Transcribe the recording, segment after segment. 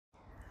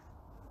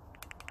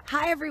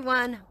Hi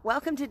everyone,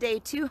 welcome to day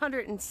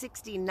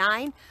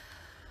 269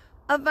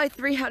 of my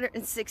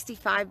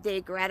 365-day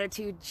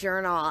gratitude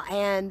journal.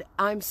 And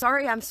I'm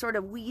sorry I'm sort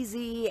of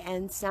wheezy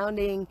and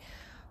sounding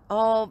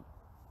all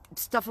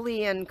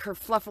stuffily and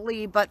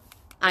kerfluffily, but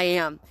I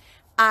am.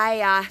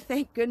 I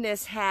thank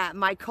goodness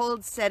my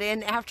cold set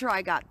in after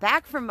I got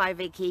back from my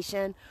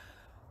vacation,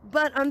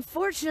 but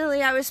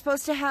unfortunately I was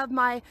supposed to have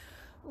my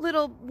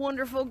little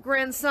wonderful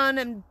grandson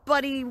and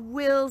buddy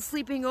Will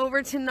sleeping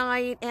over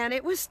tonight, and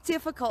it was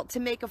difficult to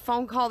make a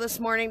phone call this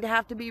morning, to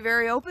have to be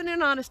very open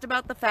and honest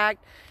about the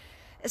fact,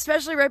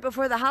 especially right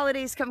before the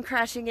holidays come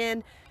crashing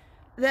in,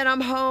 that I'm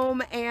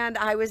home. And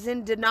I was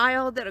in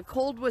denial that a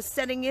cold was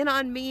setting in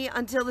on me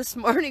until this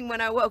morning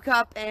when I woke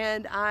up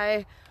and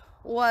I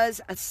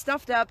was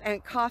stuffed up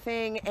and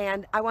coughing.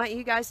 And I want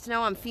you guys to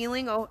know I'm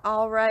feeling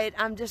all right.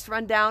 I'm just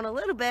run down a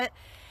little bit.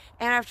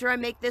 And after I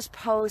make this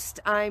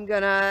post, I'm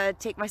gonna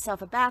take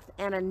myself a bath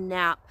and a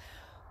nap.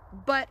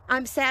 But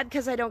I'm sad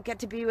because I don't get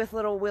to be with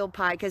little Will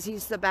Pie, because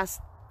he's the best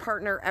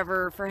partner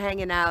ever for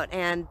hanging out.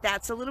 And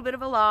that's a little bit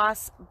of a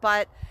loss.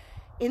 But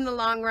in the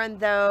long run,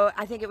 though,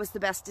 I think it was the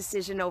best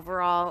decision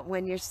overall.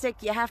 When you're sick,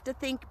 you have to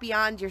think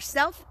beyond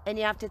yourself, and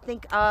you have to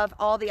think of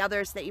all the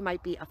others that you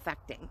might be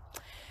affecting.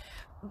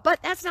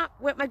 But that's not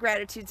what my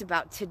gratitude's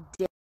about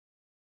today.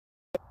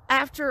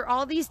 After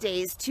all these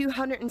days,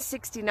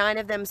 269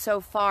 of them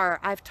so far,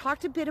 I've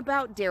talked a bit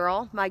about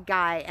Daryl, my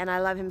guy, and I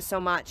love him so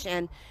much.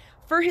 And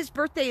for his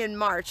birthday in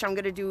March, I'm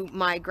going to do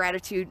my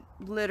gratitude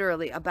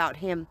literally about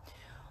him.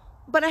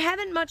 But I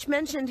haven't much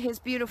mentioned his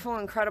beautiful,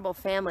 incredible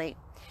family.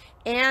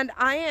 And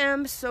I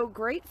am so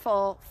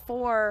grateful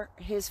for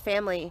his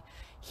family.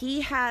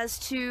 He has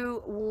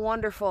two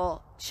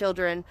wonderful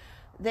children.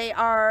 They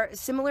are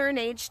similar in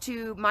age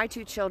to my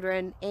two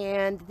children,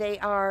 and they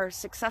are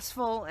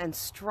successful and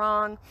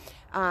strong.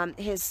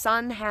 His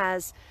son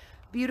has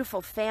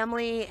beautiful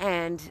family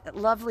and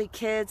lovely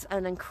kids,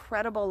 an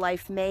incredible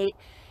life mate.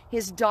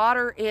 His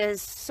daughter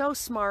is so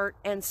smart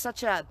and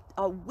such a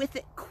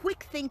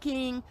quick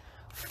thinking,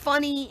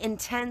 funny,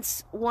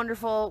 intense,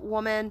 wonderful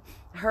woman.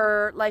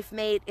 Her life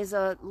mate is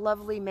a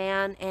lovely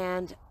man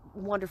and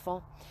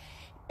wonderful.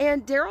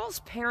 And Daryl's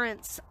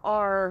parents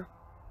are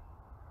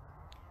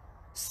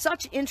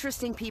such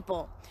interesting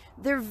people.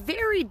 They're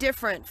very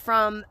different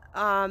from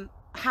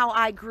how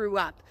I grew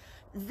up.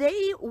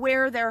 They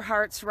wear their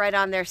hearts right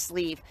on their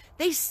sleeve.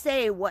 They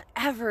say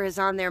whatever is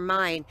on their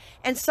mind.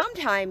 And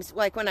sometimes,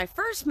 like when I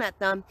first met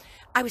them,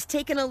 I was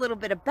taken a little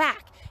bit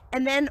aback.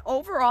 And then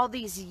over all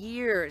these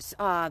years,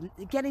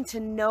 getting to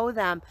know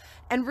them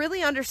and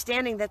really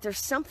understanding that there's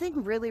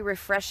something really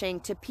refreshing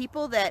to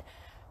people that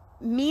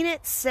mean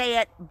it, say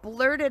it,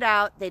 blurt it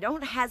out. They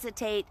don't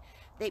hesitate.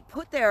 They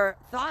put their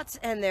thoughts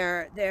and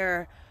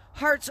their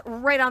hearts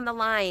right on the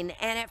line.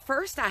 And at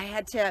first I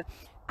had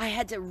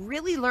to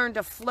really learn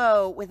to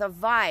flow with a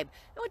vibe.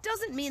 Now, it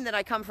doesn't mean that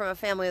I come from a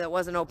family that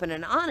wasn't open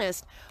and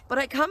honest, but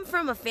I come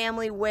from a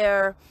family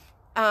where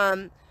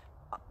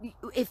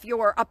if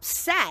you're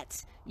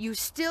upset, you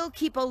still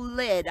keep a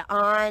lid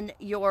on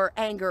your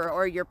anger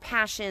or your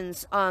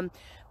passions, kind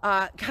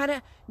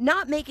of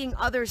not making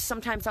others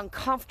sometimes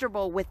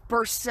uncomfortable with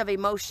bursts of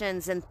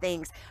emotions and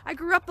things. I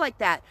grew up like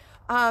that.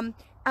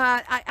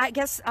 I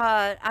guess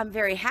I'm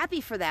very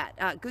happy for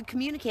that. Good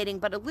communicating,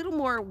 but a little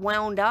more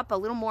wound up, a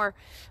little more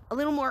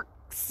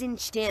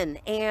cinched in.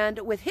 And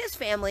with his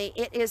family,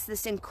 it is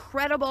this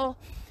incredible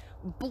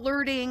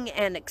blurting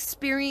and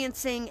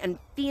experiencing and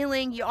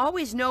feeling. You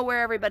always know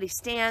where everybody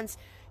stands.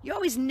 You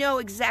always know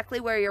exactly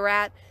where you're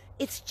at.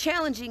 It's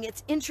challenging,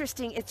 it's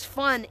interesting, it's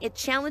fun. It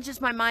challenges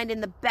my mind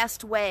in the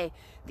best way.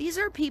 These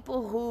are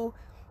people who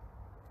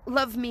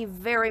love me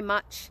very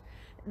much.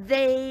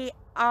 They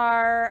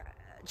are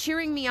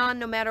cheering me on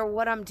no matter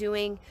what I'm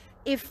doing.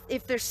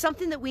 If there's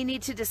something that we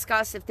need to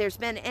discuss, if there's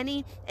been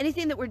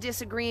anything that we're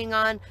disagreeing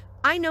on,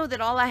 I know that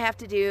all I have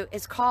to do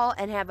is call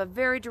and have a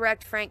very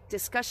direct, frank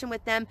discussion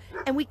with them,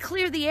 and we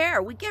clear the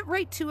air. We get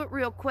right to it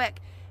real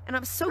quick, and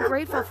I'm so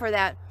grateful for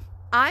that.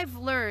 I've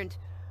learned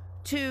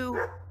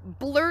to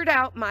blurt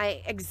out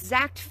my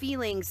exact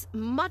feelings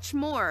much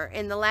more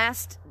in the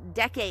last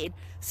decade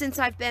since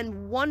I've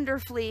been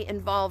wonderfully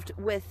involved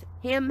with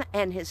him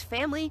and his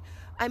family.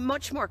 I'm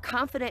much more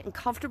confident and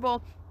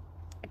comfortable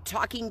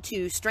talking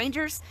to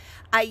strangers.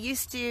 I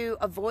used to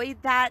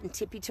avoid that and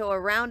tippy-toe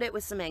around it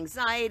with some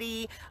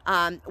anxiety.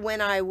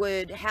 When I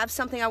would have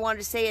something I wanted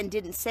to say and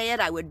didn't say it,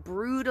 I would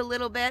brood a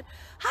little bit.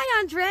 Hi,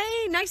 Andre.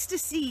 Nice to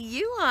see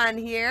you on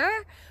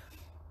here.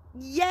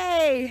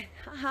 Yay!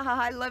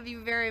 I love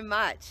you very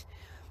much.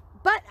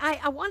 But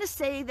I want to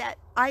say that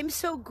I'm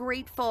so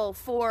grateful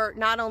for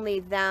not only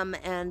them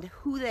and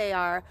who they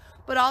are,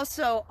 but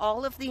also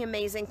all of the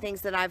amazing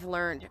things that I've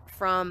learned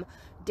from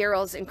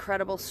Daryl's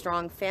incredible,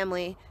 strong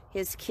family.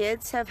 His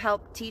kids have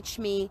helped teach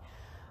me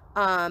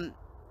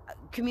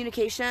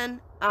communication.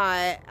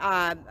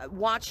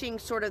 Watching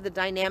sort of the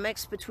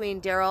dynamics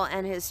between Daryl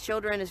and his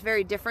children is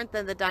very different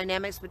than the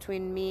dynamics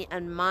between me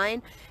and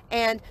mine.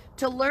 And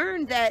to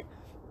learn that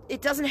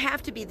it doesn't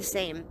have to be the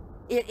same.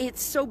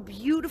 it's so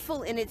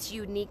beautiful in its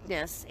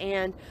uniqueness.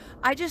 And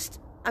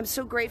I'm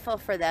so grateful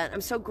for that.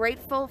 I'm so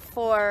grateful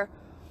for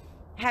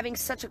having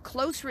such a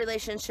close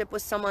relationship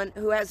with someone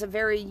who has a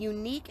very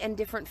unique and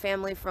different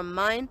family from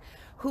mine,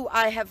 who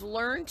I have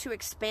learned to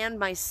expand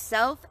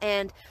myself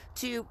and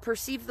to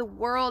perceive the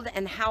world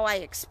and how I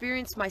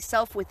experience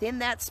myself within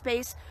that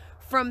space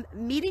from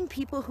meeting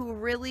people who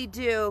really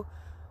do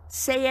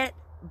say it,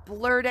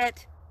 blurt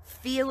it,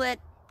 feel it,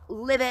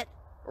 live it,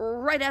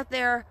 right out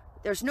there.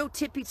 There's no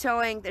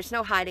tippy-toeing, there's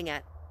no hiding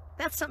it.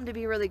 That's something to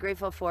be really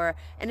grateful for,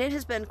 and it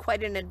has been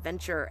quite an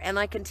adventure, and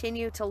I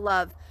continue to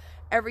love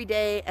every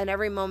day and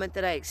every moment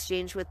that I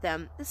exchange with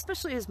them,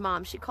 especially his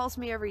mom. She calls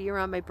me every year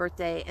on my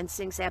birthday and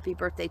sings happy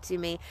birthday to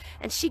me,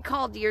 and she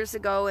called years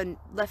ago and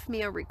left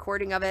me a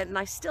recording of it, and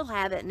I still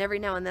have it, and every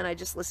now and then I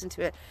just listen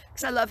to it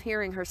because I love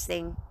hearing her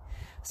sing.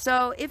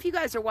 So if you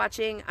guys are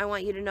watching, I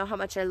want you to know how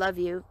much I love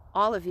you,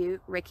 all of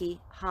you,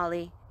 Ricky,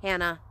 Holly,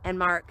 Hannah, and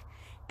Mark.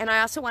 And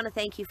I also want to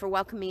thank you for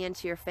welcoming me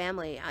into your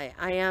family.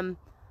 I am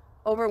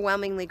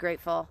overwhelmingly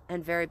grateful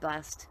and very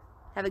blessed.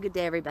 Have a good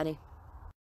day, everybody.